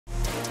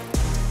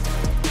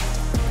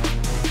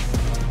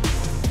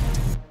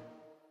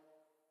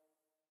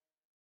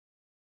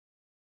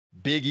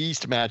Big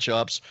East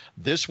matchups.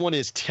 This one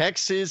is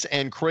Texas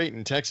and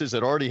Creighton. Texas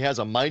that already has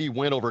a mighty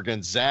win over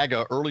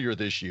Gonzaga earlier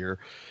this year.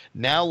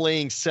 Now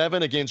laying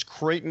 7 against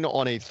Creighton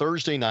on a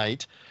Thursday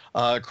night.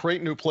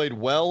 Creighton, who played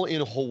well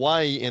in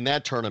Hawaii in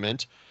that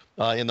tournament,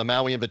 in the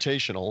Maui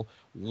Invitational.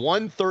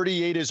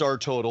 138 is our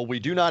total. We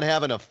do not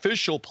have an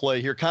official play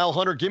here. Kyle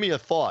Hunter, give me a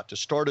thought to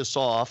start us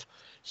off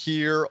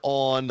here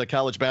on the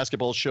College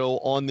Basketball Show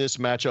on this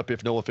matchup,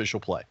 if no official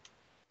play.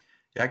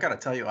 Yeah, I got to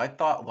tell you, I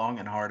thought long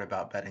and hard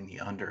about betting the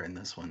under in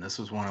this one. This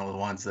was one of the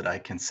ones that I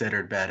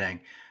considered betting.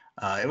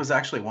 It was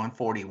actually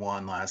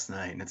 141 last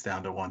night, and it's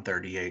down to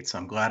 138. So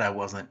I'm glad I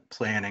wasn't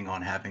planning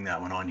on having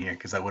that one on here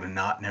because I would have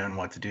not known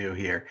what to do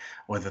here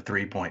with a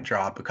 3-point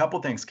drop. A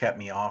couple things kept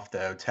me off,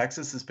 though.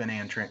 Texas has been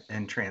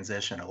in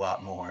transition a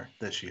lot more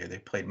this year. They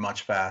played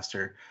much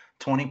faster.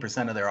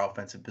 20% of their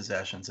offensive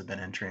possessions have been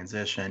in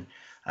transition.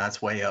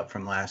 That's way up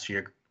from last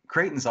year.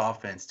 Creighton's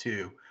offense,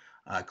 too.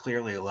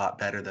 Clearly a lot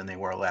better than they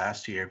were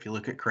last year. If you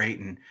look at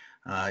Creighton,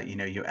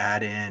 you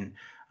add in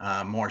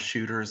more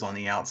shooters on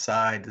the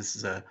outside. This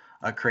is a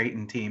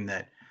Creighton team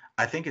that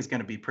I think is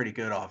going to be pretty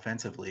good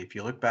offensively. If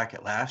you look back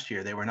at last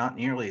year, they were not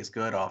nearly as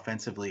good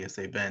offensively as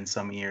they've been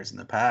some years in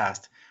the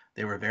past.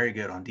 They were very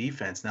good on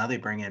defense. Now they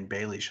bring in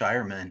Bailey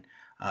Shireman,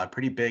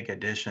 pretty big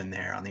addition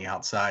there on the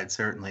outside.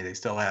 Certainly, they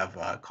still have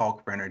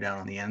Kalkbrenner down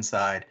on the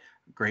inside,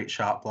 great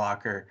shot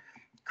blocker.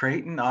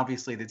 Creighton,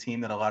 obviously the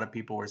team that a lot of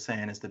people were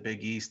saying is the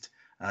Big East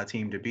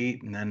team to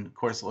beat. And then, of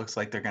course, it looks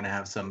like they're going to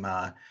have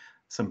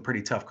some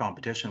pretty tough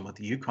competition with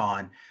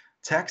UConn.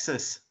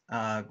 Texas,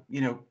 I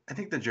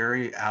think the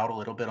jury out a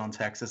little bit on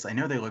Texas. I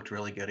know they looked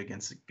really good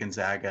against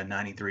Gonzaga,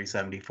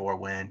 93-74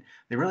 win.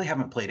 They really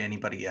haven't played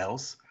anybody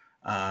else.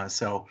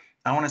 So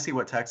I want to see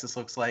what Texas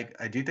looks like.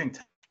 I do think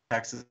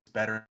Texas is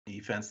better on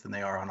defense than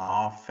they are on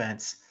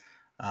offense.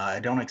 I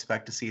don't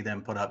expect to see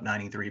them put up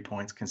 93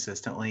 points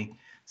consistently.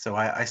 So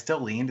I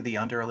still lean to the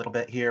under a little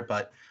bit here,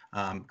 but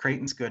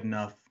Creighton's good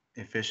enough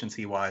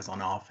efficiency-wise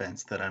on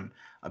offense that I'm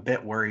a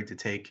bit worried to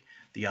take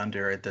the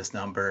under at this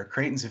number.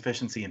 Creighton's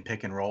efficiency in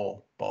pick and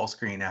roll, ball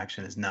screen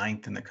action is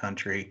 9th in the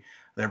country.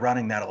 They're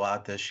running that a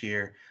lot this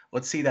year.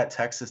 Let's see that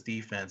Texas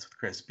defense with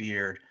Chris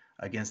Beard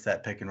against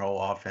that pick and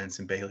roll offense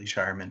and Bailey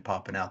Shireman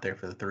popping out there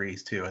for the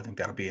threes too. I think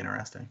that'll be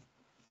interesting.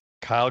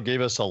 Kyle gave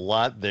us a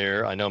lot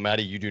there. I know,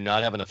 Maddie, you do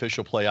not have an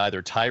official play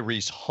either.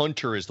 Tyrese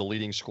Hunter is the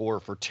leading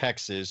scorer for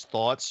Texas.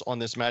 Thoughts on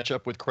this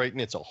matchup with Creighton?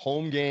 It's a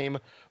home game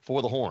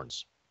for the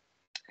Horns.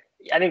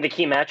 I think the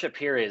key matchup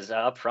here is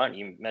up front.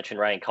 You mentioned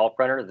Ryan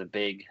Kalkbrenner, the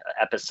big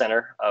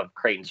epicenter of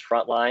Creighton's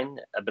front line.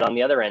 But on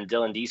the other end,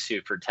 Dylan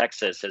Disu for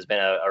Texas has been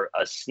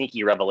a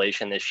sneaky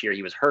revelation this year.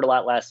 He was hurt a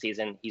lot last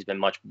season. He's been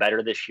much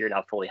better this year,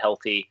 now fully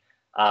healthy.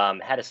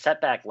 Had a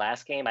setback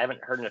last game. I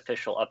haven't heard an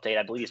official update.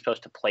 I believe he's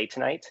supposed to play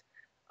tonight.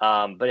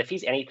 But if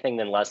he's anything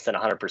than less than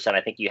 100%,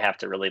 I think you have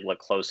to really look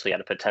closely at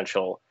a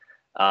potential,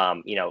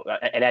 an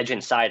edge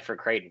inside for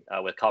Creighton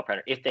with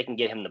Kalkbrenner if they can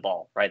get him the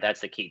ball, right? That's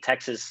the key.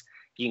 Texas,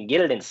 if you can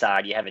get it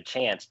inside, you have a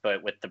chance.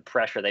 But with the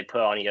pressure they put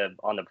on you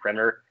on the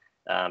perimeter,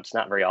 it's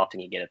not very often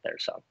you get it there.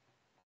 So.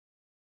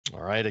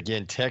 All right.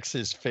 Again,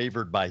 Texas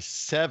favored by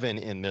 7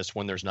 in this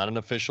one. There's not an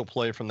official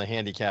play from the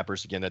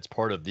handicappers. Again, that's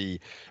part of the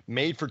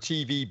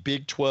made-for-TV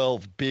Big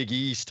 12 Big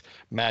East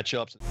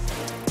matchups.